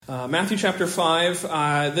Matthew chapter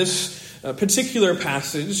 5, this particular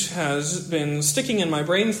passage has been sticking in my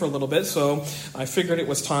brain for a little bit, so I figured it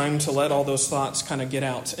was time to let all those thoughts kind of get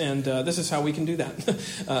out. And this is how we can do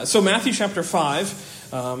that. So Matthew chapter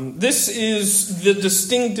 5, this is the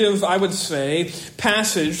distinctive, I would say,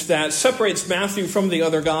 passage that separates Matthew from the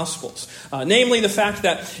other Gospels. Namely, the fact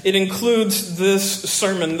that it includes this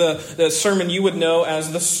sermon, the sermon you would know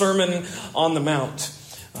as the Sermon on the Mount.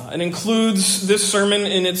 It includes this sermon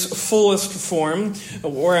in its fullest form,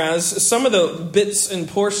 whereas some of the bits and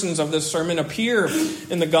portions of this sermon appear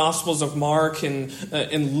in the Gospels of Mark and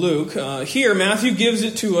Luke. Here, Matthew gives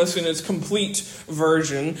it to us in its complete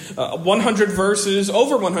version, 100 verses,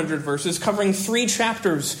 over 100 verses, covering 3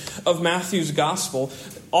 chapters of Matthew's Gospel,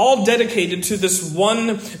 all dedicated to this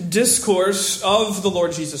one discourse of the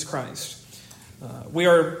Lord Jesus Christ.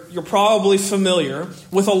 You're probably familiar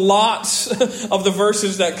with a lot of the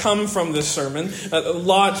verses that come from this sermon, a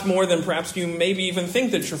lot more than perhaps you maybe even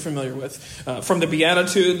think that you're familiar with. From the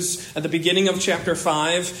Beatitudes at the beginning of chapter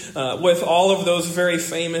 5, with all of those very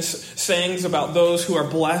famous sayings about those who are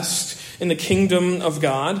blessed in the kingdom of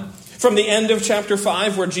God. From the end of chapter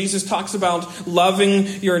 5, where Jesus talks about loving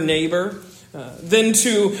your neighbor. Then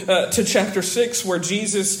to chapter 6, where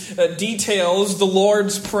Jesus details the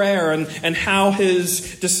Lord's Prayer and how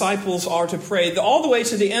his disciples are to pray. All the way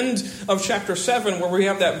to the end of chapter 7, where we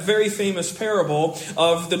have that very famous parable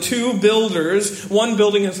of the 2 builders, one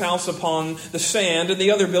building his house upon the sand and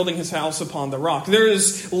the other building his house upon the rock. There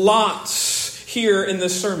is lots here in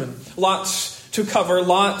this sermon, lots to cover,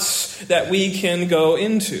 lots that we can go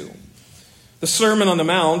into. The Sermon on the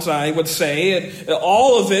Mount, I would say,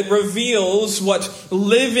 all of it reveals what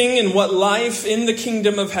living and what life in the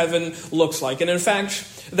kingdom of heaven looks like. And in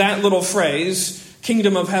fact, that little phrase,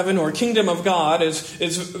 kingdom of heaven or kingdom of God, is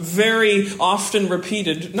very often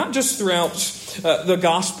repeated, not just throughout the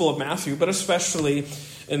Gospel of Matthew, but especially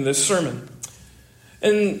in this sermon.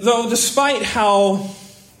 And though despite how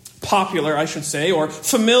popular, I should say, or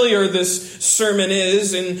familiar this sermon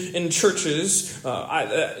is in churches,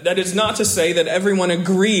 that is not to say that everyone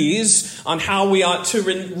agrees on how we ought to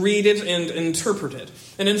read it and interpret it.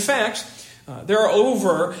 And in fact, there are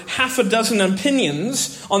over half a dozen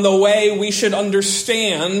opinions on the way we should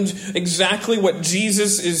understand exactly what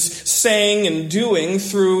Jesus is saying and doing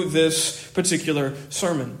through this particular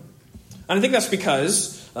sermon. And I think that's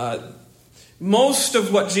because most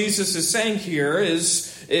of what Jesus is saying here is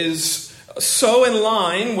so in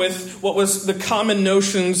line with what was the common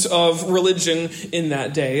notions of religion in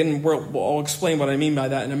that day. And I'll explain what I mean by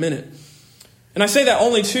that in a minute. And I say that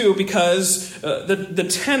only too because the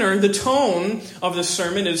tenor, the tone of the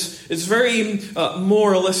sermon is very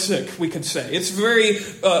moralistic, we could say. It's very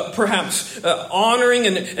perhaps honoring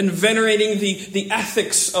and venerating the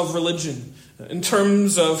ethics of religion, in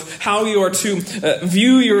terms of how you are to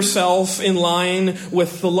view yourself in line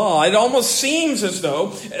with the law. It almost seems as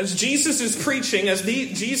though, as Jesus is preaching, as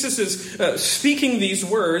Jesus is speaking these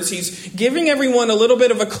words, he's giving everyone a little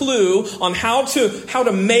bit of a clue on how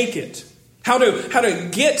to make it, how to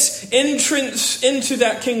get entrance into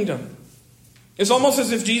that kingdom. It's almost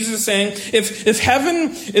as if Jesus is saying, if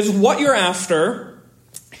heaven is what you're after,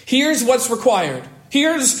 here's what's required.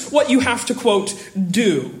 Here's what you have to, quote,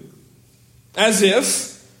 do. As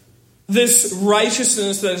if this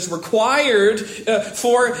righteousness that is required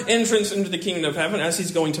for entrance into the kingdom of heaven, as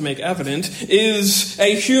he's going to make evident, is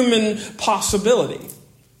a human possibility.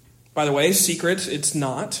 By the way, secret, it's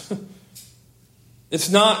not. It's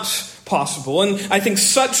not possible. And I think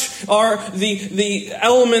such are the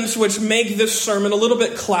elements which make this sermon a little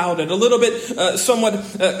bit clouded, a little bit somewhat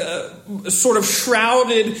sort of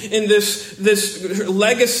shrouded in this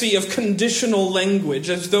legacy of conditional language,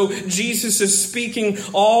 as though Jesus is speaking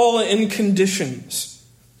all in conditions.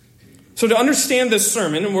 So to understand this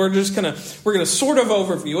sermon, and we're going to sort of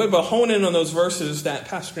overview it, but hone in on those verses that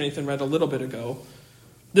Pastor Nathan read a little bit ago.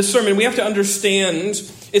 This sermon, we have to understand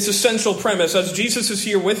its essential premise. As Jesus is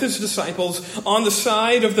here with his disciples on the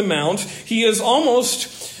side of the mount, he is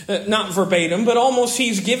almost, not verbatim, but almost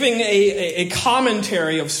he's giving a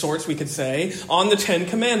commentary of sorts, we could say, on the 10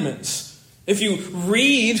 Commandments. If you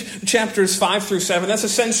read chapters 5 through 7, that's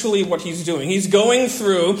essentially what he's doing. He's going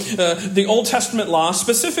through the Old Testament law,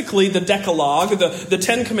 specifically the Decalogue, the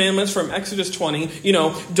 10 Commandments from Exodus 20.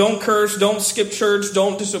 Don't curse, don't skip church,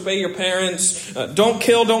 don't disobey your parents, don't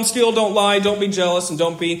kill, don't steal, don't lie, don't be jealous, and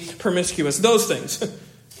don't be promiscuous. Those things.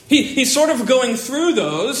 He's sort of going through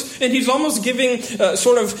those, and he's almost giving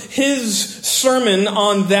sort of his sermon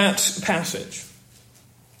on that passage.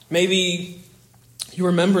 Maybe You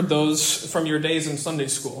remembered those from your days in Sunday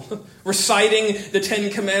school, reciting the Ten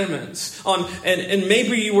Commandments. And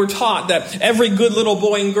maybe you were taught that every good little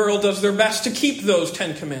boy and girl does their best to keep those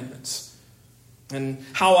 10 Commandments. And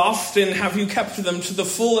how often have you kept them to the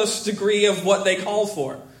fullest degree of what they call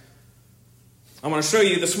for? I want to show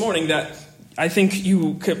you this morning that I think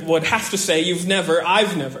you would have to say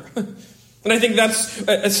I've never. And I think that's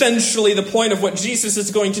essentially the point of what Jesus is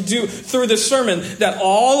going to do through this sermon, that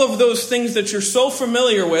all of those things that you're so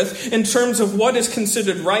familiar with in terms of what is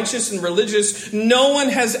considered righteous and religious, no one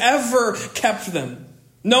has ever kept them.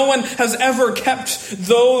 No one has ever kept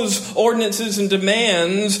those ordinances and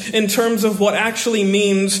demands in terms of what actually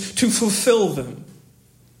means to fulfill them.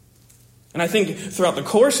 And I think throughout the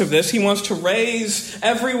course of this, he wants to raise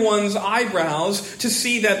everyone's eyebrows to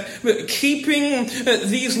see that keeping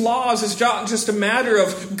these laws is not just a matter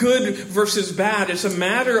of good versus bad. It's a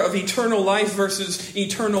matter of eternal life versus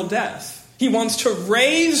eternal death. He wants to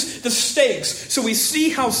raise the stakes so we see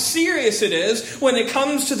how serious it is when it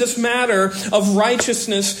comes to this matter of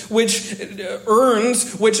righteousness, which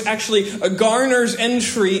actually garners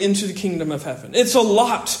entry into the kingdom of heaven. It's a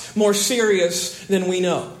lot more serious than we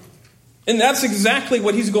know. And that's exactly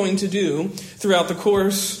what he's going to do throughout the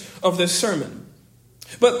course of this sermon.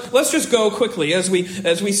 But let's just go quickly as we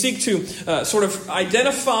seek to sort of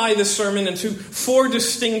identify the sermon into 4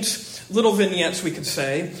 distinct little vignettes, we could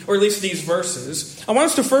say, or at least these verses. I want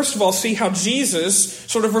us to first of all see how Jesus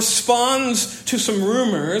sort of responds to some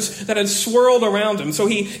rumors that had swirled around him. So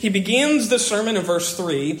he begins the sermon in verse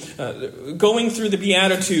 3, going through the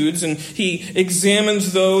Beatitudes, and he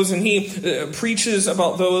examines those, and he preaches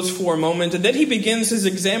about those for a moment. And then he begins his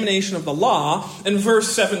examination of the law in verse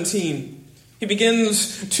 17. He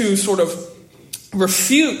begins to sort of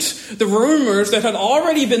refute the rumors that had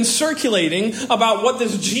already been circulating about what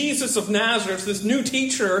this Jesus of Nazareth, this new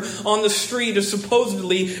teacher on the street, is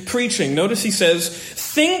supposedly preaching. Notice he says,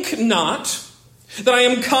 "Think not that I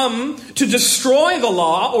am come to destroy the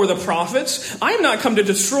law or the prophets. I am not come to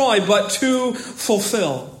destroy, but to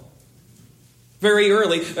fulfill." Very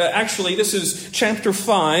early, actually, this is chapter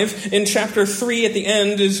 5. In chapter 3 at the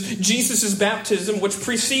end is Jesus' baptism, which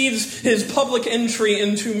precedes his public entry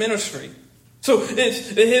into ministry. So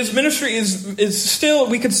his ministry is still,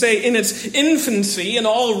 we could say, in its infancy, and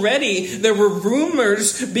already there were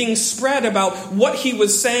rumors being spread about what he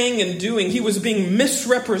was saying and doing. He was being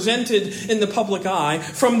misrepresented in the public eye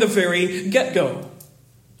from the very get-go.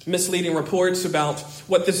 Misleading reports about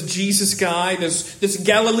what this Jesus guy, this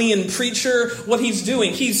Galilean preacher, what he's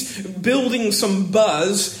doing. He's building some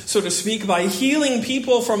buzz, so to speak, by healing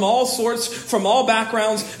people from all sorts, from all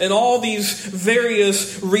backgrounds, and all these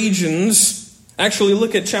various regions. Actually,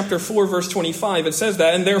 look at chapter 4, verse 25. It says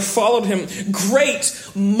that, "And there followed him great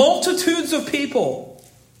multitudes of people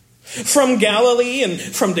from Galilee and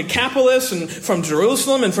from Decapolis and from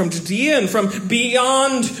Jerusalem and from Judea and from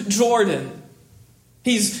beyond Jordan."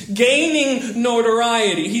 He's gaining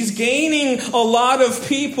notoriety. He's gaining a lot of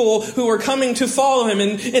people who are coming to follow him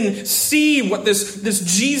and see what this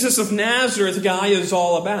Jesus of Nazareth guy is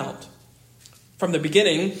all about. From the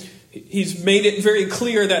beginning, he's made it very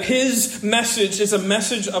clear that his message is a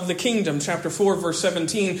message of the kingdom. Chapter 4, verse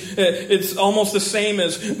 17. It's almost the same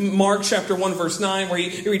as Mark chapter 1, verse 9, where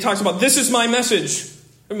he talks about, "This is my message."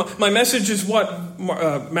 My message is what?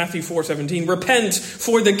 Matthew 4:17. "Repent,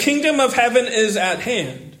 for the kingdom of heaven is at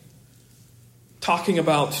hand." Talking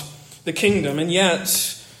about the kingdom. And yet,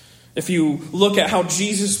 if you look at how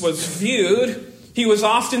Jesus was viewed, he was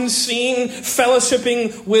often seen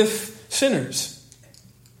fellowshipping with sinners.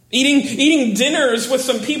 Eating dinners with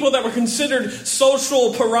some people that were considered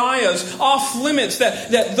social pariahs, off limits,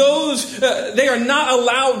 that those, they are not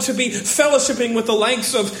allowed to be fellowshipping with the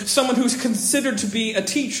likes of someone who's considered to be a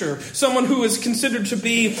teacher, someone who is considered to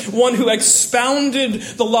be one who expounded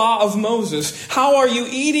the law of Moses. How are you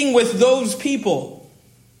eating with those people?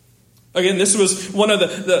 Again, this was one of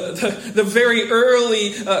the very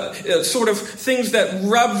early sort of things that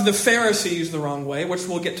rubbed the Pharisees the wrong way, which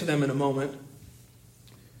we'll get to them in a moment.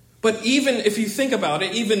 But even if you think about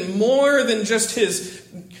it, even more than just his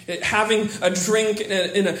having a drink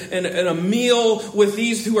and a meal with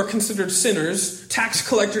these who are considered sinners, tax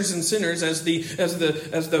collectors and sinners, as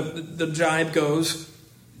the jibe goes,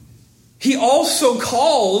 he also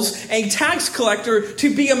calls a tax collector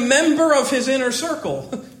to be a member of his inner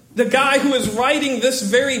circle. The guy who is writing this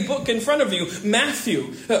very book in front of you,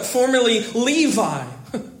 Matthew, formerly Levi.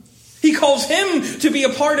 He calls him to be a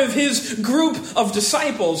part of his group of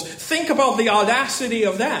disciples. Think about the audacity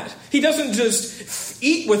of that. He doesn't just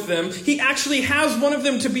eat with them. He actually has one of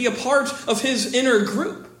them to be a part of his inner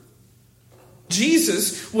group.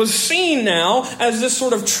 Jesus was seen now as this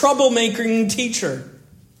sort of troublemaking teacher.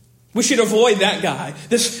 We should avoid that guy,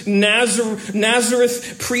 this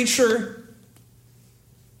Nazareth preacher.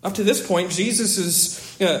 Up to this point,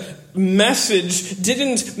 Jesus' message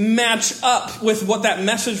didn't match up with what that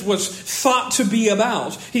message was thought to be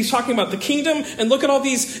about. He's talking about the kingdom, and look at all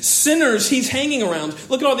these sinners he's hanging around.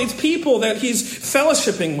 Look at all these people that he's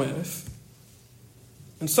fellowshipping with.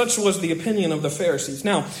 And such was the opinion of the Pharisees.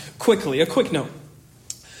 Now, quickly, a quick note.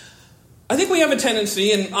 I think we have a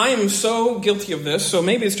tendency, and I am so guilty of this, so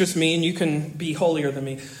maybe it's just me and you can be holier than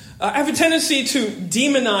me. I have a tendency to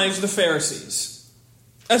demonize the Pharisees.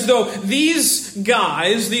 As though these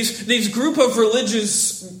guys, these group of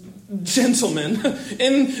religious gentlemen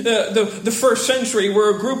in the first century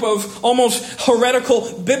were a group of almost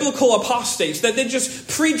heretical biblical apostates, that they just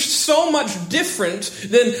preached so much different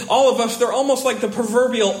than all of us. They're almost like the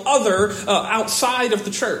proverbial other outside of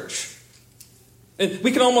the church. And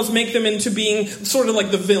we can almost make them into being sort of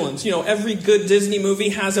like the villains. You know, every good Disney movie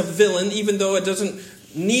has a villain, even though it doesn't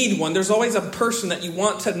need one. There's always a person that you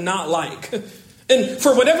want to not like. And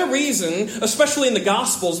for whatever reason, especially in the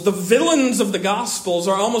Gospels, the villains of the Gospels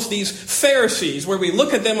are almost these Pharisees, where we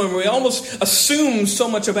look at them and we almost assume so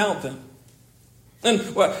much about them. And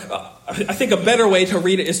I think a better way to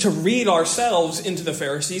read it is to read ourselves into the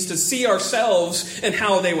Pharisees, to see ourselves and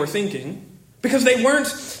how they were thinking. Because they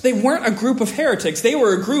weren't a group of heretics. They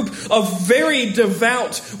were a group of very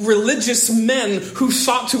devout religious men who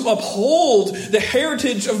sought to uphold the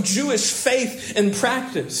heritage of Jewish faith and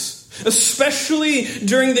practice. Especially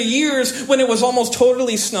during the years when it was almost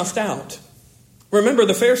totally snuffed out. Remember,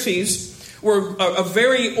 the Pharisees were a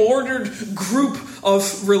very ordered group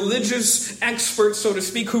of religious experts, so to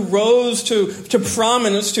speak, who rose to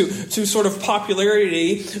prominence, to sort of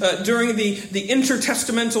popularity during the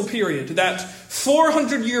intertestamental period, that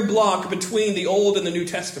 400-year block between the Old and the New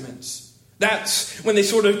Testaments. That's when they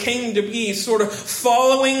sort of came to be sort of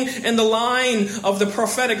following in the line of the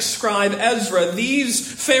prophetic scribe Ezra.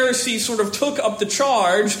 These Pharisees sort of took up the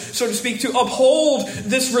charge, so to speak, to uphold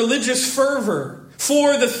this religious fervor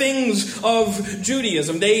for the things of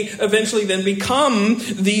Judaism. They eventually then become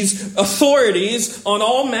these authorities on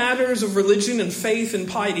all matters of religion and faith and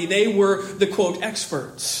piety. They were the, quote,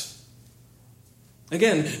 experts.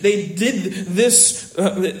 Again, they did this,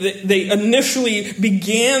 they initially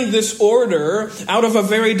began this order out of a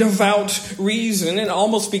very devout reason. It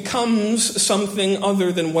almost becomes something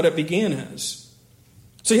other than what it began as.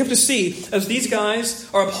 So you have to see, as these guys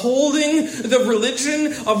are upholding the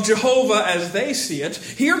religion of Jehovah as they see it,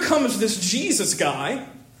 here comes this Jesus guy,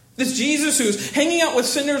 this Jesus who's hanging out with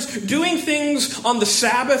sinners, doing things on the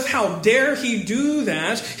Sabbath. How dare he do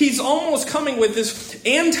that? He's almost coming with this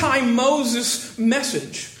anti-Moses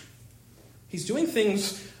message. He's doing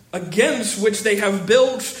things against which they have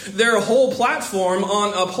built their whole platform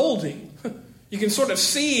on upholding. You can sort of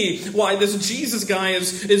see why this Jesus guy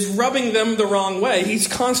is rubbing them the wrong way. He's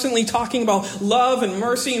constantly talking about love and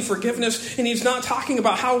mercy and forgiveness, and he's not talking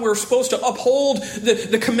about how we're supposed to uphold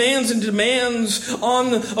the commands and demands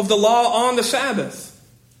of the law on the Sabbath.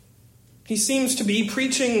 He seems to be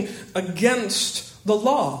preaching against the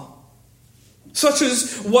law. Such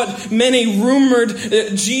is what many rumored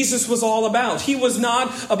Jesus was all about. He was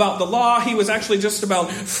not about the law. He was actually just about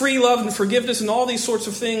free love and forgiveness and all these sorts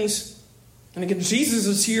of things. And again, Jesus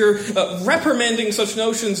is here reprimanding such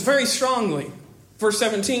notions very strongly. Verse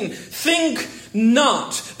 17, think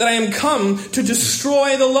not that I am come to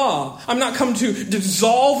destroy the law. I'm not come to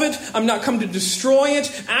dissolve it. I'm not come to destroy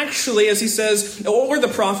it. Actually, as he says, or the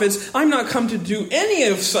prophets, I'm not come to do any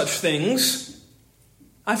of such things.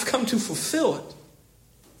 I've come to fulfill it.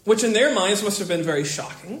 Which in their minds must have been very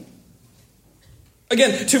shocking.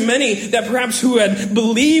 Again, to many that perhaps who had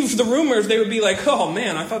believed the rumors, they would be like, oh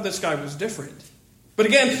man, I thought this guy was different. But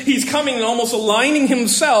again, he's coming and almost aligning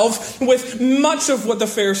himself with much of what the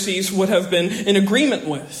Pharisees would have been in agreement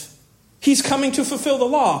with. He's coming to fulfill the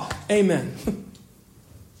law. Amen.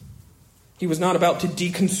 He was not about to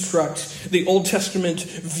deconstruct the Old Testament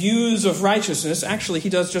views of righteousness. Actually, he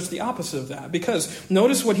does just the opposite of that. Because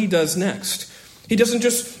notice what he does next. He doesn't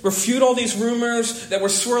just refute all these rumors that were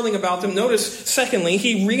swirling about them. Notice, secondly,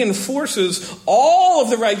 he reinforces all of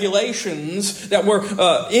the regulations that were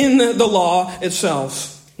in the law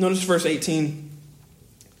itself. Notice verse 18.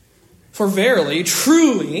 For verily,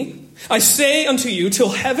 truly, I say unto you, till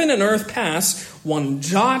heaven and earth pass, one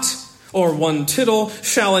jot or one tittle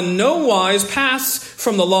shall in no wise pass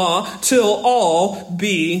from the law till all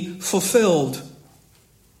be fulfilled.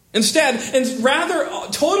 Instead, and rather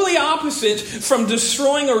totally opposite from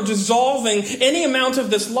destroying or dissolving any amount of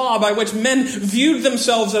this law by which men viewed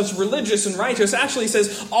themselves as religious and righteous, actually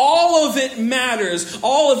says all of it matters.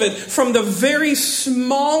 All of it, from the very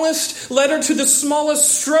smallest letter to the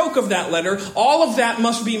smallest stroke of that letter, all of that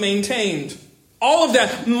must be maintained. All of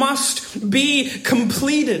that must be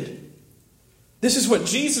completed. This is what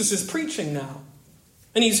Jesus is preaching now.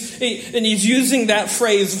 And he's using that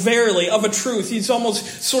phrase, verily, of a truth. He's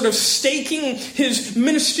almost sort of staking his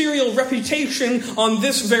ministerial reputation on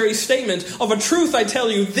this very statement. Of a truth, I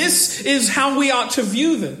tell you, this is how we ought to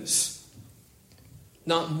view this.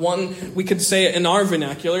 Not one, we could say it in our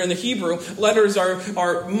vernacular. In the Hebrew, letters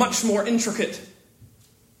are much more intricate.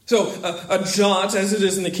 So a jot, as it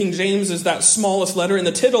is in the King James, is that smallest letter. And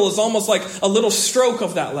the tittle is almost like a little stroke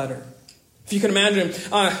of that letter. If you can imagine...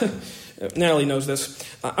 Natalie knows this.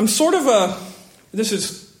 I'm sort of this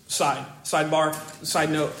is sidebar,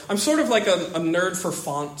 side note. I'm sort of like a nerd for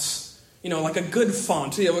fonts. Like a good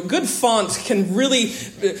font. A good font can really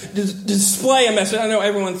display a message. I know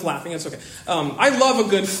everyone's laughing. It's okay. I love a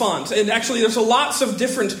good font. And actually, there's lots of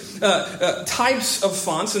different types of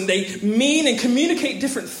fonts, and they mean and communicate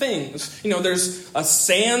different things. There's a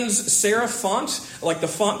sans serif font, like the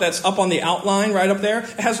font that's up on the outline right up there.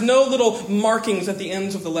 It has no little markings at the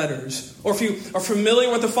ends of the letters. Or if you are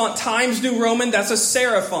familiar with the font Times New Roman, that's a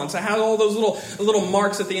serif font. So it has all those little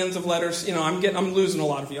marks at the ends of letters. I'm losing a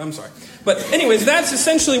lot of you. I'm sorry. But anyways, that's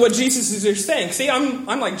essentially what Jesus is here saying. See, I'm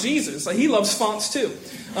like Jesus. He loves fonts too.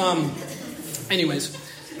 Anyways,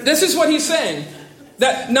 this is what he's saying.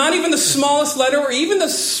 That not even the smallest letter or even the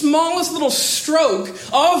smallest little stroke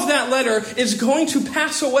of that letter is going to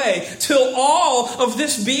pass away till all of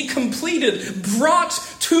this be completed, brought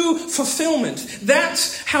to fulfillment.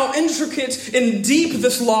 That's how intricate and deep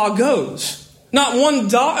this law goes. Not one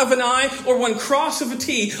dot of an I or one cross of a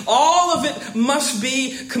T. All of it must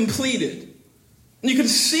be completed. And you can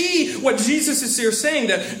see what Jesus is here saying,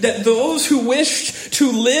 that those who wish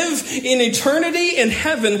to live in eternity in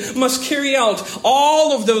heaven must carry out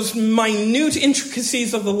all of those minute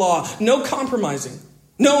intricacies of the law. No compromising.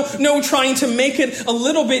 No trying to make it a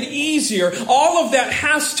little bit easier. All of that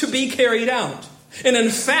has to be carried out. And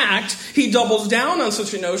in fact, he doubles down on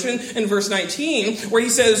such a notion in verse 19, where he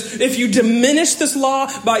says, if you diminish this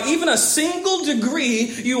law by even a single degree,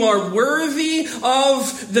 you are worthy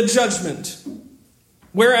of the judgment.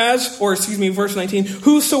 Verse 19,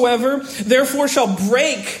 whosoever therefore shall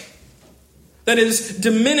break, that is,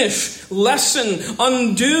 diminish, lessen,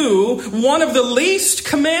 undo one of the least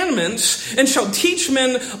commandments, and shall teach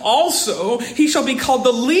men also, he shall be called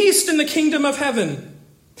the least in the kingdom of heaven.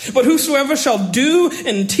 But whosoever shall do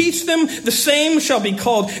and teach them, the same shall be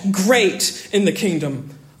called great in the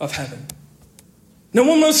kingdom of heaven. No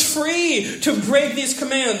one was free to break these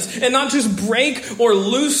commands, and not just break or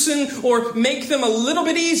loosen or make them a little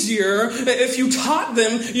bit easier. If you taught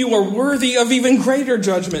them, you are worthy of even greater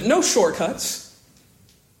judgment. No shortcuts.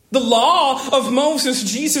 The law of Moses,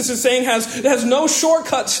 Jesus is saying, has no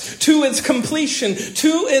shortcuts to its completion,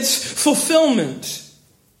 to its fulfillment.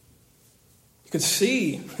 You could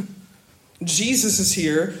see Jesus is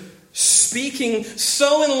here speaking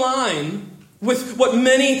so in line with what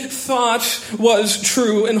many thought was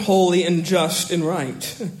true and holy and just and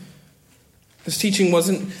right. His teaching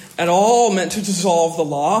wasn't at all meant to dissolve the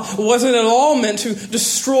law. It wasn't at all meant to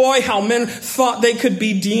destroy how men thought they could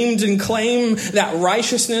be deemed and claim that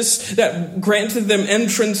righteousness that granted them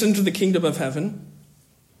entrance into the kingdom of heaven.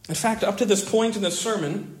 In fact, up to this point in the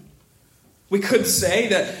sermon, we could say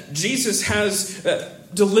that Jesus has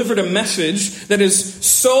delivered a message that is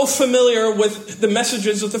so familiar with the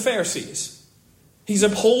messages of the Pharisees. He's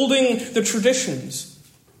upholding the traditions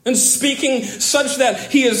and speaking such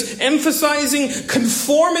that he is emphasizing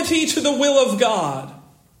conformity to the will of God.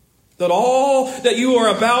 That all that you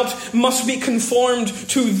are about must be conformed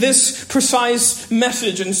to this precise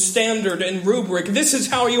message and standard and rubric. This is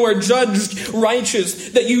how you are judged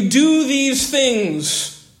righteous, that you do these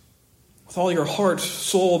things with all your heart,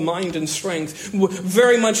 soul, mind, and strength,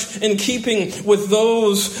 very much in keeping with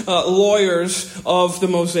those lawyers of the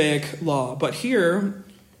Mosaic law. But here,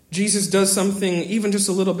 Jesus does something even just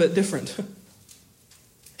a little bit different.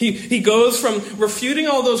 He goes from refuting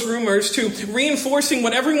all those rumors to reinforcing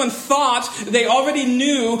what everyone thought they already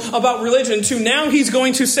knew about religion, to now he's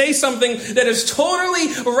going to say something that is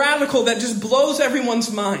totally radical, that just blows everyone's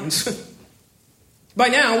minds. By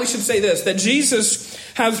now, we should say this, that Jesus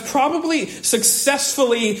has probably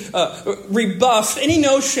successfully rebuffed any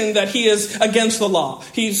notion that he is against the law.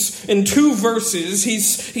 In 2 verses,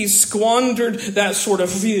 he's squandered that sort of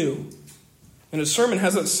view. And his sermon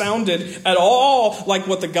hasn't sounded at all like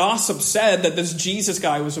what the gossip said that this Jesus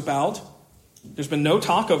guy was about. There's been no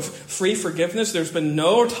talk of free forgiveness. There's been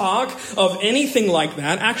no talk of anything like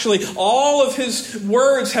that. Actually, all of his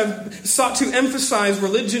words have sought to emphasize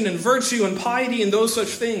religion and virtue and piety and those such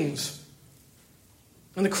things.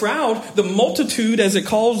 And the crowd, the multitude, as it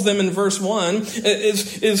calls them in verse 1,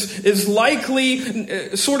 is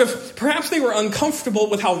likely sort of, perhaps they were uncomfortable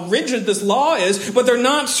with how rigid this law is, but they're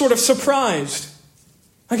not sort of surprised.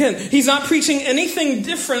 Again, he's not preaching anything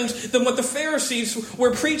different than what the Pharisees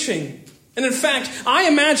were preaching. And in fact, I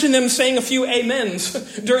imagine them saying a few amens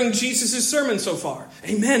during Jesus' sermon so far.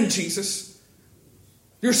 Amen, Jesus.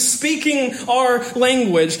 You're speaking our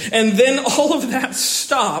language. And then all of that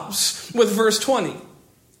stops with verse 20.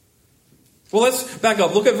 Well, let's back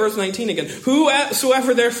up. Look at verse 19 again.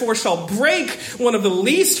 Whosoever therefore shall break one of the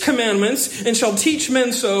least commandments and shall teach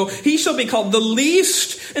men so, he shall be called the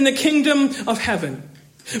least in the kingdom of heaven.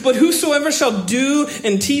 But whosoever shall do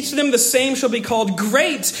and teach them, the same shall be called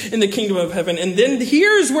great in the kingdom of heaven. And then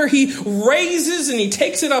here's where he raises and he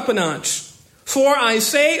takes it up a notch. For I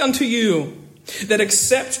say unto you, that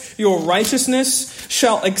except your righteousness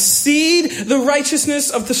shall exceed the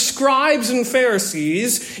righteousness of the scribes and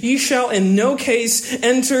Pharisees, ye shall in no case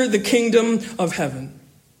enter the kingdom of heaven.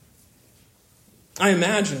 I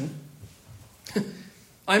imagine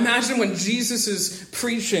when Jesus is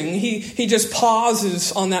preaching, he just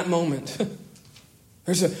pauses on that moment.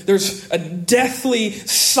 There's a deathly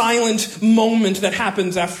silent moment that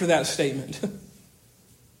happens after that statement.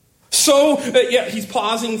 So, he's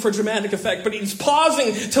pausing for dramatic effect, but he's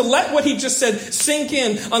pausing to let what he just said sink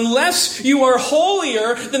in. Unless you are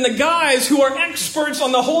holier than the guys who are experts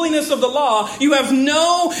on the holiness of the law, you have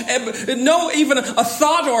no even a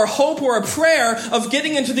thought or a hope or a prayer of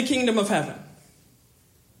getting into the kingdom of heaven.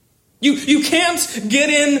 You can't get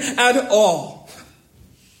in at all.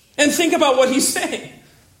 And think about what he's saying.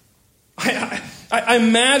 I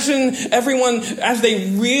imagine everyone, as they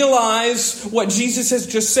realize what Jesus has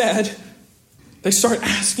just said, they start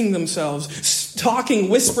asking themselves, talking,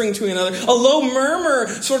 whispering to another. A low murmur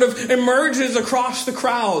sort of emerges across the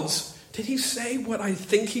crowds. Did he say what I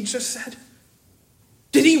think he just said?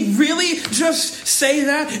 Did he really just say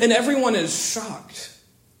that? And everyone is shocked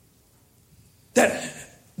that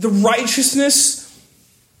the righteousness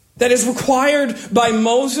that is required by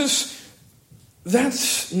Moses,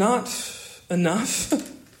 that's not enough.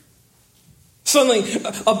 Suddenly,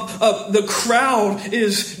 the crowd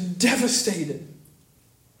is devastated.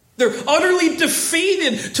 They're utterly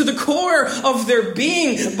defeated to the core of their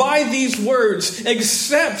being by these words.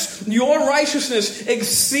 Except your righteousness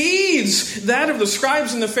exceeds that of the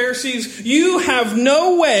scribes and the Pharisees, you have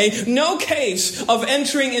no way, no case of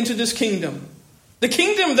entering into this kingdom. The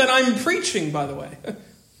kingdom that I'm preaching, by the way.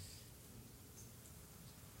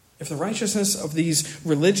 If the righteousness of these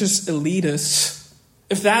religious elitists,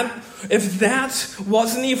 if that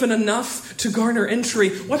wasn't even enough to garner entry,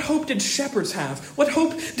 what hope did shepherds have? What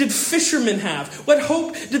hope did fishermen have? What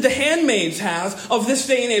hope did the handmaids have of this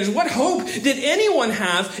day and age? What hope did anyone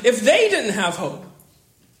have if they didn't have hope?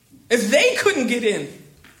 If they couldn't get in?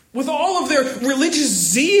 With all of their religious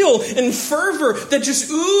zeal and fervor that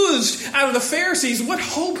just oozed out of the Pharisees, what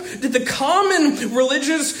hope did the common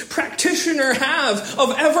religious practitioner have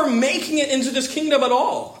of ever making it into this kingdom at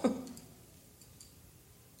all?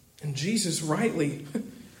 And Jesus rightly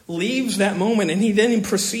leaves that moment, and he then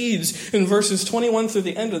proceeds in verses 21 through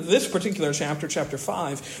the end of this particular chapter, chapter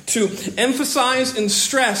 5, to emphasize and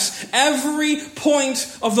stress every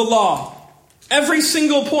point of the law. Every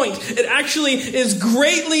single point. It actually is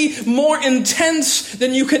greatly more intense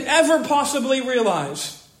than you could ever possibly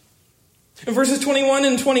realize. In verses 21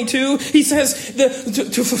 and 22, he says that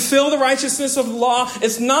to fulfill the righteousness of the law,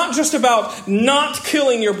 it's not just about not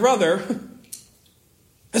killing your brother.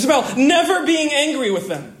 It's about never being angry with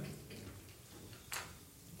them.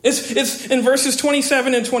 It's in verses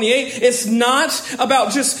 27 and 28, it's not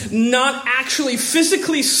about just not actually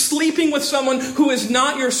physically sleeping with someone who is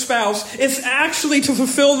not your spouse. It's actually to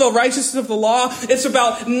fulfill the righteousness of the law. It's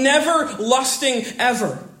about never lusting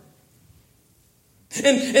ever.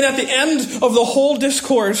 And at the end of the whole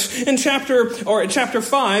discourse in chapter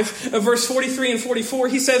 5, verse 43 and 44,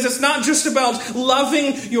 he says it's not just about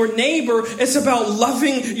loving your neighbor, it's about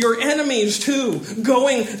loving your enemies too.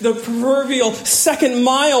 Going the proverbial second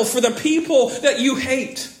mile for the people that you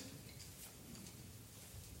hate.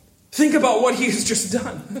 Think about what he has just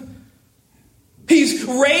done. He's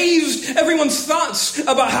raised everyone's thoughts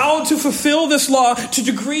about how to fulfill this law to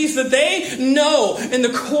degrees that they know in the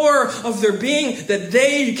core of their being that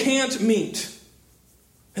they can't meet.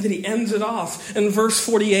 And then he ends it off in verse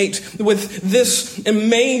 48 with this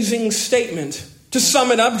amazing statement. To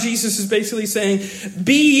sum it up, Jesus is basically saying,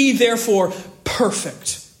 be ye therefore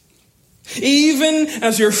perfect, even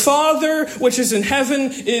as your Father which is in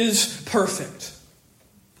heaven is perfect.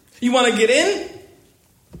 You want to get in?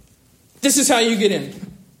 This is how you get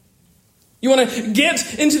in. You want to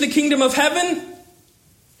get into the kingdom of heaven?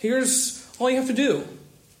 Here's all you have to do.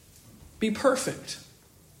 Be perfect.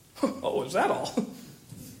 Oh, is that all?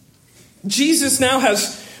 Jesus now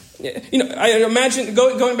has, I imagine,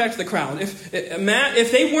 going back to the crowd,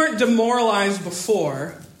 if they weren't demoralized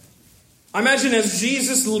before, I imagine as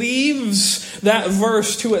Jesus leaves that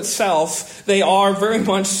verse to itself, they are very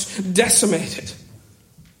much decimated.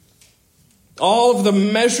 All of the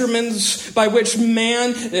measurements by which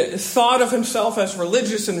man thought of himself as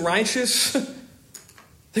religious and righteous,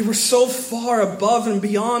 they were so far above and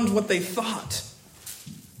beyond what they thought.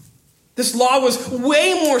 This law was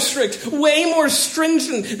way more strict, way more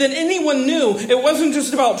stringent than anyone knew. It wasn't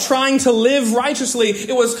just about trying to live righteously.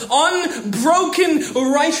 It was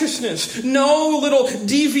unbroken righteousness. No little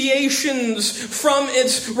deviations from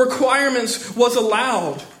its requirements was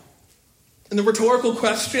allowed. And the rhetorical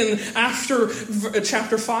question after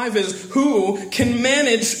chapter 5 is, who can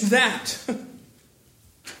manage that?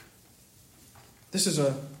 This is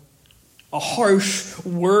a harsh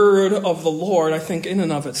word of the Lord, I think, in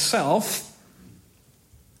and of itself.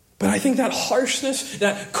 But I think that harshness,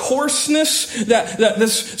 that coarseness, that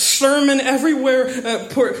this sermon everywhere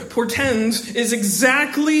portends is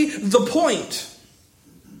exactly the point.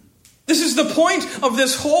 This is the point of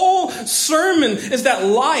this whole sermon, is that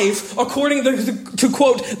life, according to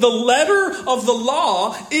quote, the letter of the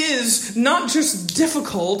law, is not just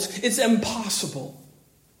difficult, it's impossible.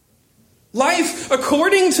 Life,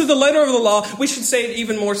 according to the letter of the law, we should say it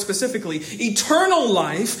even more specifically, eternal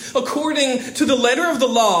life, according to the letter of the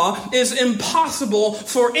law, is impossible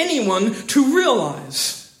for anyone to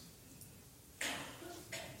realize.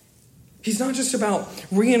 He's not just about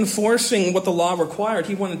reinforcing what the law required.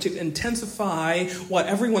 He wanted to intensify what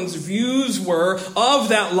everyone's views were of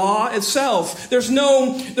that law itself. There's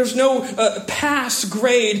no pass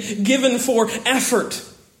grade given for effort.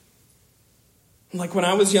 Like when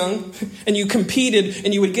I was young and you competed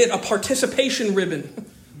and you would get a participation ribbon.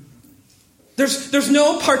 There's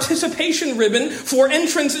no participation ribbon for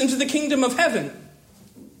entrance into the kingdom of heaven.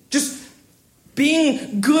 Just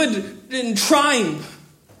being good and trying.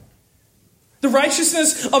 The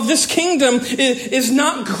righteousness of this kingdom is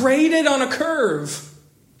not graded on a curve.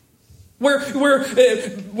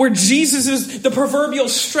 Where Jesus is the proverbial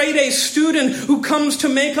straight-A student who comes to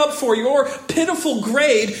make up for your pitiful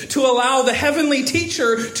grade to allow the heavenly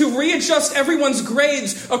teacher to readjust everyone's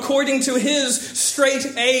grades according to his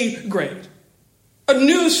straight-A grade. A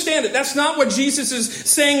new standard. That's not what Jesus is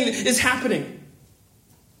saying is happening.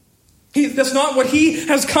 That's not what he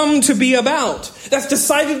has come to be about. That's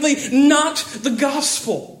decidedly not the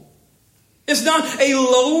gospel. It's not a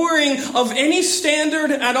lowering of any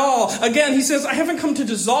standard at all. Again, he says, I haven't come to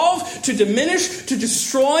dissolve, to diminish, to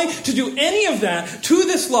destroy, to do any of that to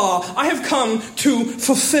this law. I have come to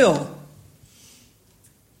fulfill.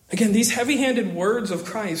 Again, these heavy-handed words of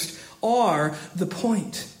Christ are the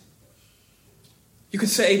point. You could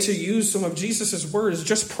say, to use some of Jesus' words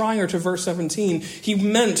just prior to verse 17, he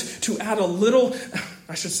meant to add a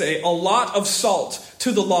lot of salt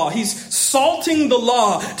to the law. He's salting the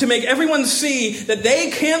law to make everyone see that they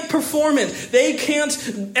can't perform it. They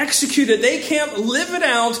can't execute it. They can't live it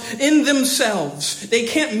out in themselves. They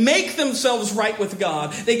can't make themselves right with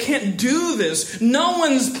God. They can't do this. No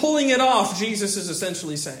one's pulling it off, Jesus is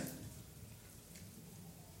essentially saying.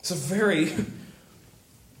 It's a very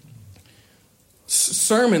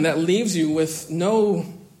sermon that leaves you with no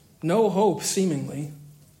hope, seemingly.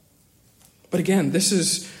 But again, this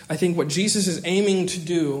is, I think, what Jesus is aiming to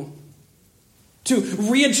do, to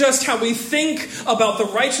readjust how we think about the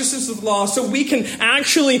righteousness of the law so we can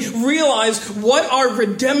actually realize what our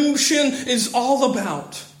redemption is all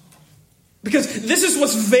about. Because this is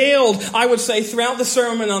what's veiled, I would say, throughout the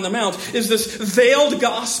Sermon on the Mount, is this veiled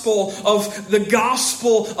gospel of the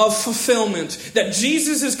gospel of fulfillment. That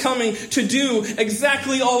Jesus is coming to do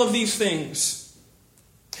exactly all of these things.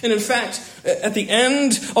 And in fact, at the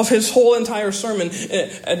end of his whole entire sermon,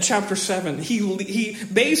 at chapter 7, he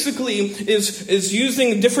basically is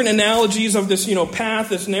using different analogies of this, path,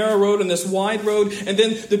 this narrow road and this wide road, and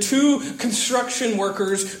then the two construction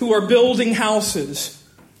workers who are building houses.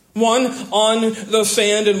 One on the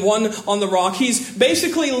sand and one on the rock. He's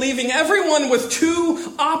basically leaving everyone with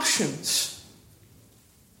two options.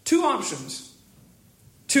 Two options.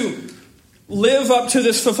 To live up to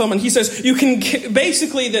this fulfillment. He says, you can,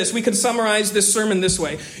 basically this, we could summarize this sermon this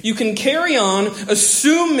way. You can carry on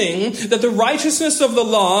assuming that the righteousness of the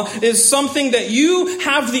law is something that you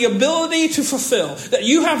have the ability to fulfill, that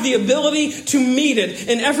you have the ability to meet it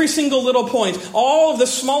in every single little point. All of the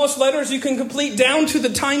smallest letters you can complete down to the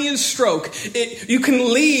tiniest stroke. You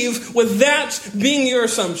can leave with that being your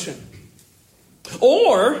assumption.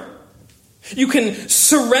 Or you can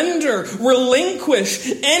surrender,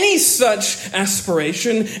 relinquish any such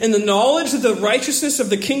aspiration in the knowledge that the righteousness of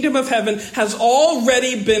the kingdom of heaven has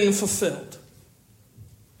already been fulfilled.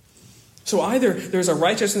 So either there's a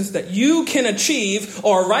righteousness that you can achieve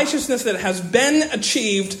or a righteousness that has been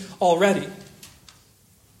achieved already.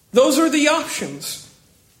 Those are the options.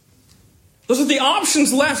 Those are the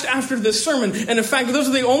options left after this sermon. And in fact, those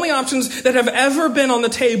are the only options that have ever been on the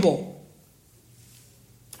table.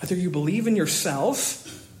 Either you believe in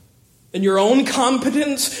yourself and your own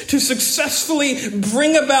competence to successfully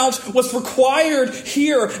bring about what's required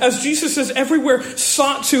here, as Jesus has everywhere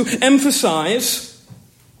sought to emphasize,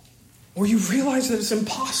 or you realize that it's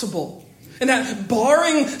impossible and that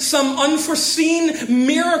barring some unforeseen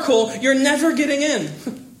miracle, you're never getting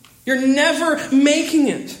in. You're never making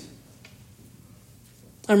it.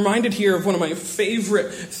 I'm reminded here of one of my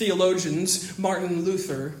favorite theologians, Martin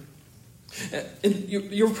Luther.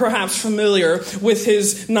 You're perhaps familiar with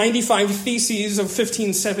his 95 Theses of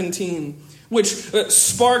 1517, which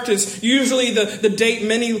sparked is usually the date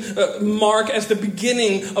many mark as the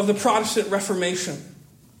beginning of the Protestant Reformation,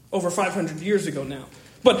 over 500 years ago now.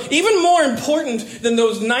 But even more important than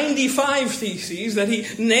those 95 theses that he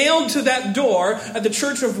nailed to that door at the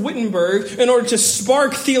Church of Wittenberg in order to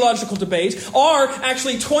spark theological debate are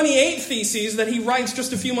actually 28 theses that he writes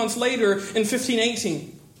just a few months later in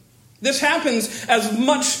 1518. This happens as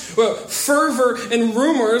much fervor and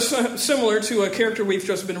rumors, similar to a character we've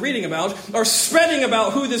just been reading about, are spreading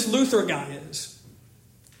about who this Luther guy is.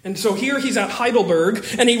 And so here he's at Heidelberg,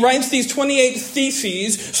 and he writes these 28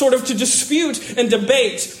 theses sort of to dispute and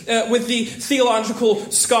debate with the theological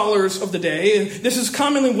scholars of the day. This is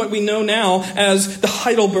commonly what we know now as the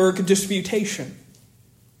Heidelberg Disputation,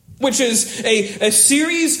 which is a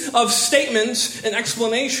series of statements and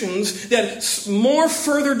explanations that more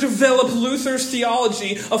further develop Luther's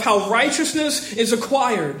theology of how righteousness is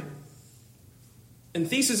acquired. In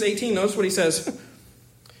Thesis 18, notice what he says.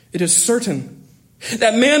 It is certain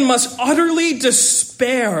that man must utterly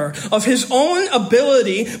despair of his own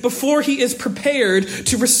ability before he is prepared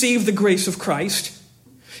to receive the grace of Christ.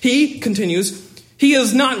 He continues, he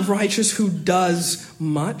is not righteous who does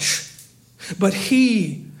much, but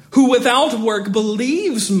he who without work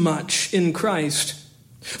believes much in Christ.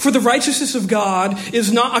 For the righteousness of God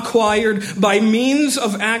is not acquired by means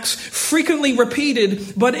of acts frequently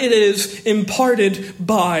repeated, but it is imparted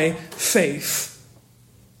by faith.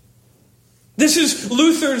 This is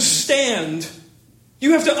Luther's stand.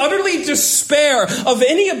 You have to utterly despair of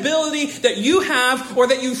any ability that you have or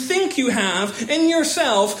that you think you have in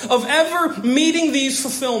yourself of ever meeting these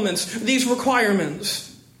fulfillments, these requirements.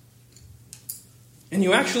 And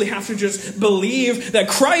you actually have to just believe that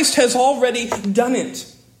Christ has already done it.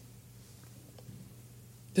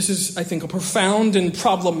 This is, I think, a profound and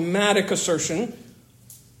problematic assertion.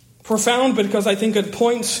 Profound because I think it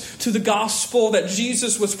points to the gospel that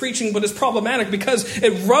Jesus was preaching, but it's problematic because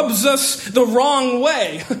it rubs us the wrong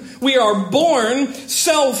way. We are born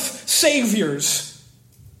self-saviors.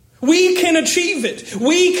 We can achieve it.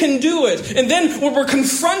 We can do it. And then when we're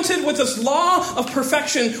confronted with this law of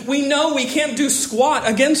perfection, we know we can't do squat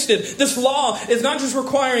against it. This law is not just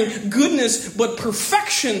requiring goodness, but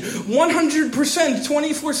perfection. 100%,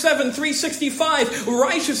 24/7, 365,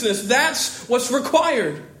 righteousness. That's what's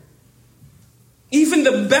required. Even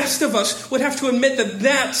the best of us would have to admit that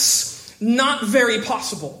that's not very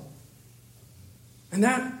possible. And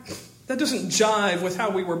that doesn't jive with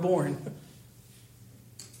how we were born.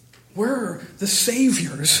 We're the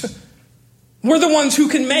saviors. We're the ones who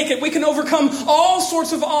can make it. We can overcome all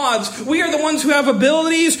sorts of odds. We are the ones who have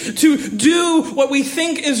abilities to do what we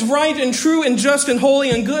think is right and true and just and holy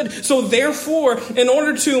and good. So therefore, in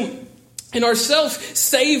order to, in our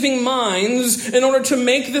self-saving minds, in order to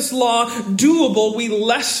make this law doable, we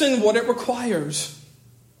lessen what it requires.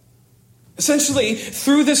 Essentially,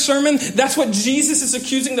 through this sermon, that's what Jesus is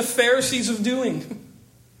accusing the Pharisees of doing.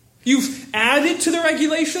 You've added to the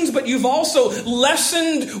regulations, but you've also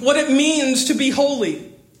lessened what it means to be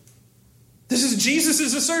holy. This is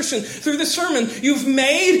Jesus' assertion. Through this sermon, you've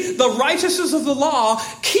made the righteousness of the law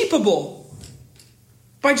keepable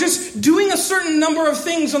by just doing a certain number of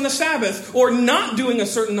things on the Sabbath or not doing a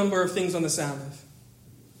certain number of things on the Sabbath.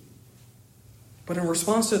 But in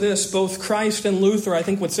response to this, both Christ and Luther, I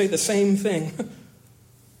think, would say the same thing.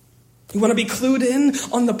 You want to be clued in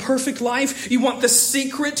on the perfect life? You want the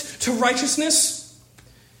secret to righteousness?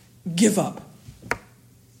 Give up.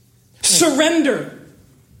 Surrender.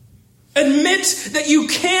 Admit that you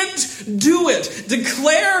can't do it.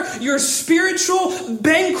 Declare your spiritual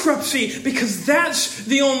bankruptcy, because that's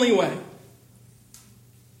the only way.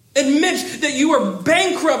 Admit that you are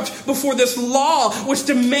bankrupt before this law which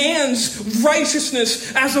demands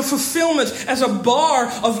righteousness as a fulfillment, as a bar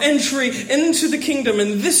of entry into the kingdom.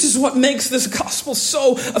 And this is what makes this gospel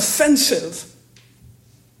so offensive.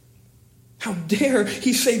 How dare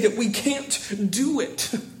he say that we can't do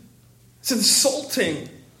it? It's insulting.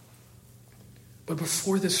 But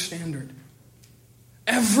before this standard,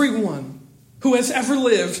 everyone who has ever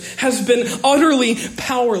lived has been utterly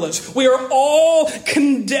powerless. We are all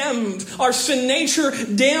condemned. Our sin nature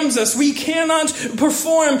damns us. We cannot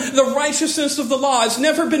perform the righteousness of the law. It's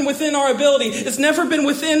never been within our ability. It's never been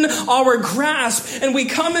within our grasp. And we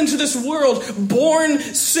come into this world born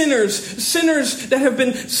sinners that have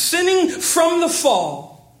been sinning from the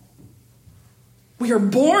fall. We are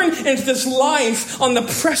born into this life on the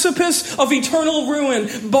precipice of eternal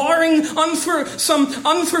ruin, barring some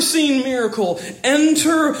unforeseen miracle.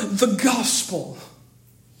 Enter the gospel.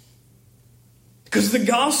 Because the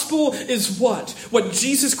gospel is what? What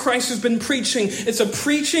Jesus Christ has been preaching. It's a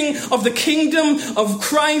preaching of the kingdom of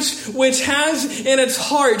Christ, which has in its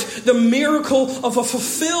heart the miracle of a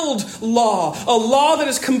fulfilled law. A law that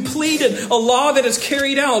is completed. A law that is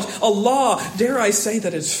carried out. A law, dare I say,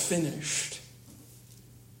 that is finished.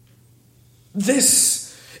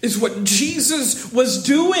 This is what Jesus was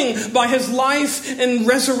doing by his life and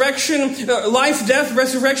resurrection, life, death,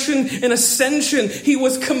 resurrection, and ascension. He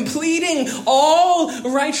was completing all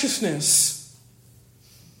righteousness.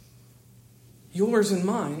 Yours and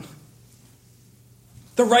mine.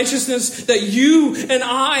 The righteousness that you and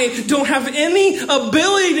I don't have any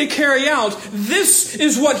ability to carry out. This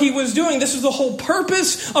is what he was doing. This is the whole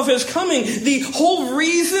purpose of his coming. The whole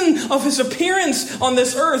reason of his appearance on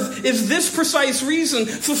this earth is this precise reason.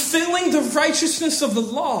 Fulfilling the righteousness of the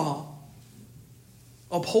law.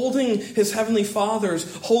 Upholding his heavenly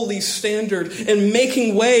Father's holy standard and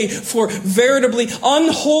making way for veritably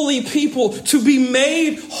unholy people to be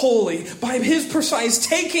made holy by his precise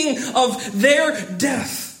taking of their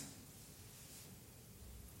death.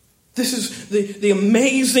 This is the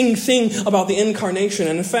amazing thing about the incarnation.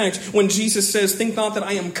 And in fact, when Jesus says, think not that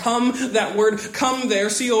I am come, that word come there,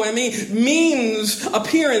 C-O-M-E, means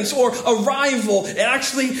appearance or arrival. It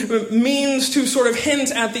actually means to sort of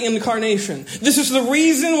hint at the incarnation. This is the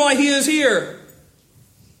reason why he is here.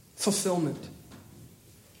 Fulfillment.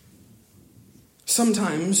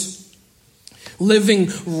 Sometimes living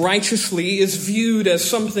righteously is viewed as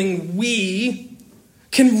something we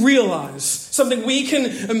can realize, something we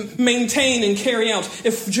can maintain and carry out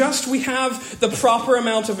if just we have the proper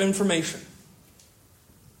amount of information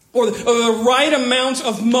or the right amount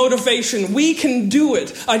of motivation. We can do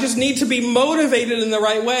it. I just need to be motivated in the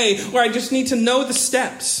right way, or I just need to know the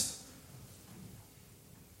steps.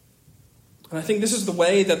 And I think this is the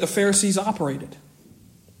way that the Pharisees operated.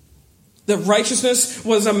 That righteousness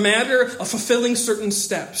was a matter of fulfilling certain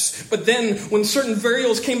steps. But then when certain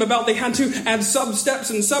variables came about, they had to add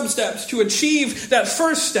sub-steps and sub-steps to achieve that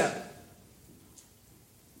first step.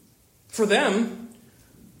 For them,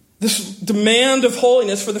 this demand of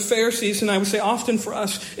holiness for the Pharisees, and I would say often for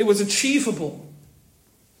us, it was achievable.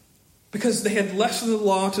 Because they had lessened the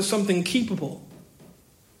law to something keepable.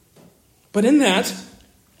 But in that,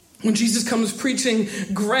 when Jesus comes preaching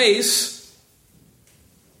grace,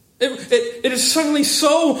 it is suddenly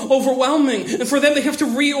so overwhelming. And for them, they have to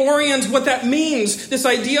reorient what that means. This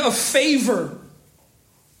idea of favor.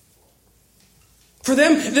 For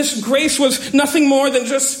them, this grace was nothing more than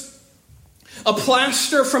just a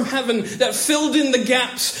plaster from heaven that filled in the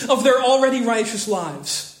gaps of their already righteous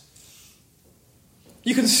lives.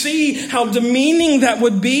 You can see how demeaning that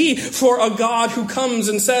would be for a God who comes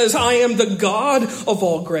and says, I am the God of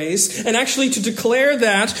all grace. And actually to declare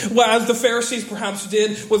that, as the Pharisees perhaps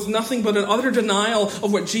did, was nothing but an utter denial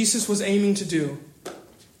of what Jesus was aiming to do.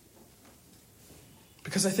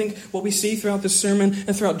 Because I think what we see throughout this sermon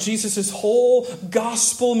and throughout Jesus' whole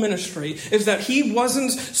gospel ministry is that he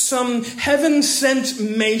wasn't some heaven-sent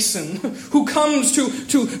mason who comes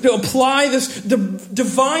to apply this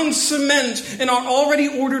divine cement in our already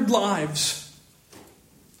ordered lives.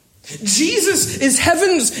 Jesus is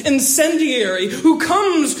heaven's incendiary who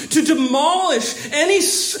comes to demolish any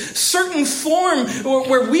certain form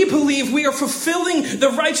where we believe we are fulfilling the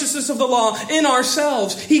righteousness of the law in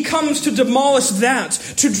ourselves. He comes to demolish that,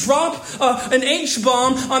 to drop an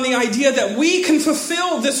H-bomb on the idea that we can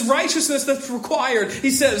fulfill this righteousness that's required.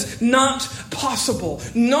 He says, not possible.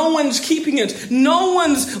 No one's keeping it. No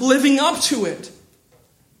one's living up to it.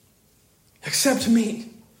 Except me.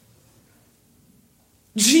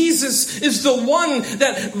 Jesus is the one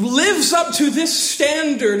that lives up to this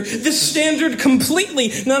standard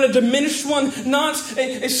completely, not a diminished one, not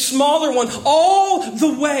a smaller one. All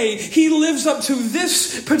the way, he lives up to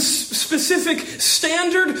this specific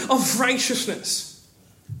standard of righteousness.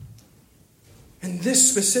 And this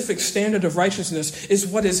specific standard of righteousness is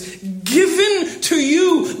what is given to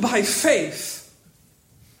you by faith.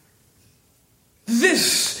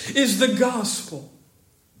 This is the gospel.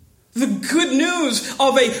 The good news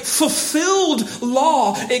of a fulfilled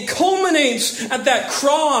law. It culminates at that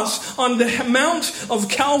cross on the Mount of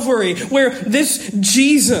Calvary, where this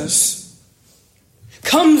Jesus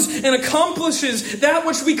comes and accomplishes that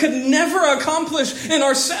which we could never accomplish in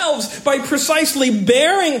ourselves by precisely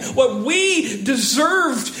bearing what we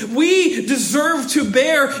deserved. We deserve to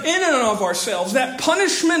bear in and of ourselves. That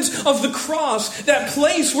punishment of the cross, that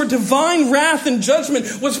place where divine wrath and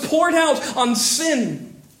judgment was poured out on sin.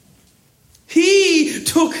 He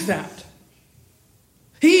took that.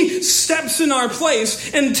 He steps in our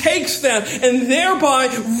place and takes that and thereby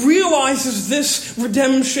realizes this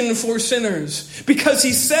redemption for sinners. Because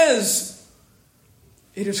he says,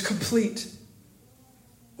 it is complete.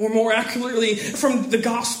 Or more accurately, from the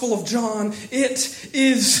Gospel of John, it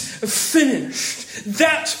is finished.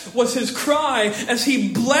 That was his cry as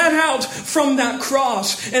he bled out from that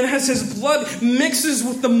cross. And as his blood mixes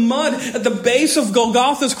with the mud at the base of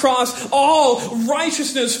Golgotha's cross, all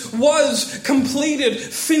righteousness was completed,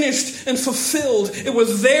 finished, and fulfilled. It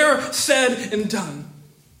was there, said, and done.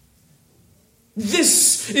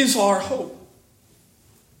 This is our hope.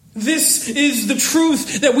 This is the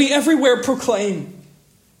truth that we everywhere proclaim.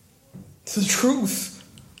 It's the truth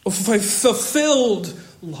of a fulfilled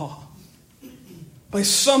law by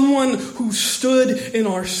someone who stood in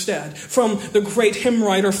our stead. From the great hymn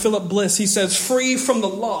writer Philip Bliss, he says, free from the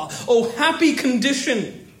law, oh happy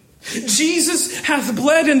condition. Jesus hath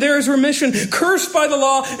bled and there is remission, cursed by the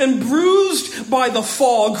law and bruised by the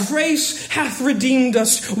fall. Grace hath redeemed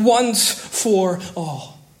us once for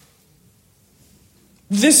all.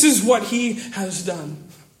 This is what he has done.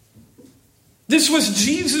 This was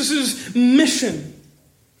Jesus' mission.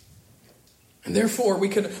 And therefore, we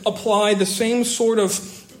could apply the same sort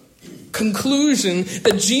of conclusion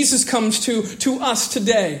that Jesus comes to us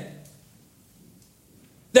today.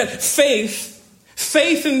 That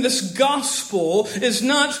faith in this gospel is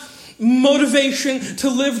not motivation to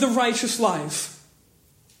live the righteous life.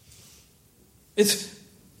 It's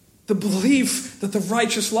the belief that the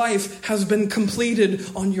righteous life has been completed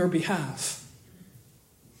on your behalf.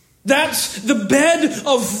 That's the bed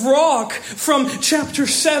of rock from chapter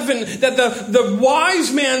 7 that the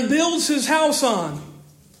wise man builds his house on.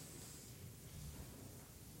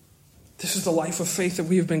 This is the life of faith that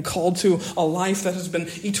we have been called to, a life that has been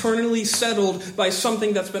eternally settled by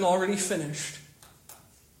something that's been already finished.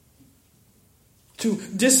 To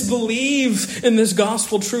disbelieve in this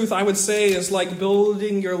gospel truth, I would say, is like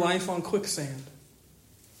building your life on quicksand.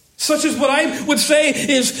 Such as what I would say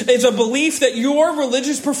is a belief that your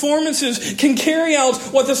religious performances can carry out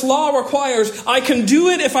what this law requires. I can do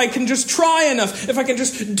it if I can just try enough, if I can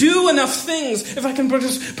just do enough things, if I can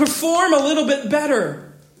just perform a little bit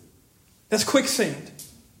better. That's quicksand.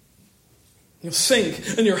 You'll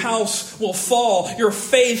sink and your house will fall. Your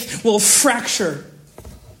faith will fracture.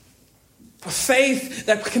 A faith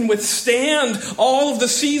that can withstand all of the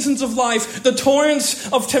seasons of life, the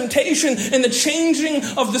torrents of temptation, and the changing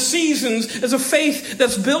of the seasons is a faith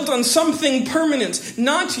that's built on something permanent.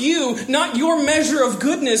 Not you, not your measure of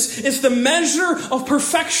goodness. It's the measure of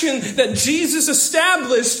perfection that Jesus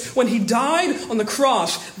established when he died on the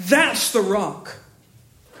cross. That's the rock.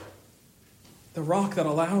 The rock that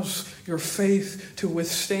allows your faith to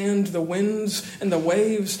withstand the winds and the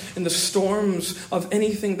waves and the storms of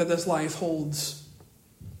anything that this life holds.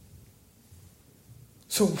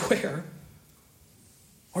 So where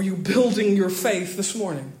are you building your faith this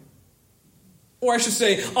morning? Or I should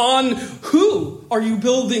say, on who are you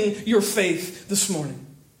building your faith this morning?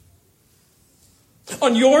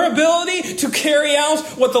 On your ability to carry out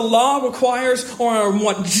what the law requires, or on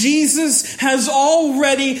what Jesus has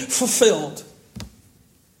already fulfilled?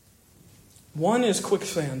 One is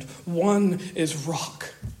quicksand. One is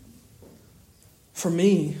rock. For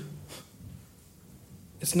me,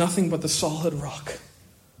 is nothing but the solid rock.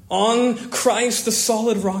 On Christ, the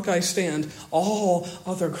solid rock, I stand. All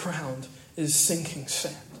other ground is sinking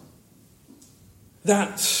sand.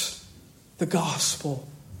 That's the gospel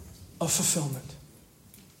of fulfillment.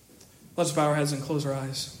 Let's bow our heads and close our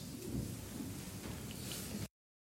eyes.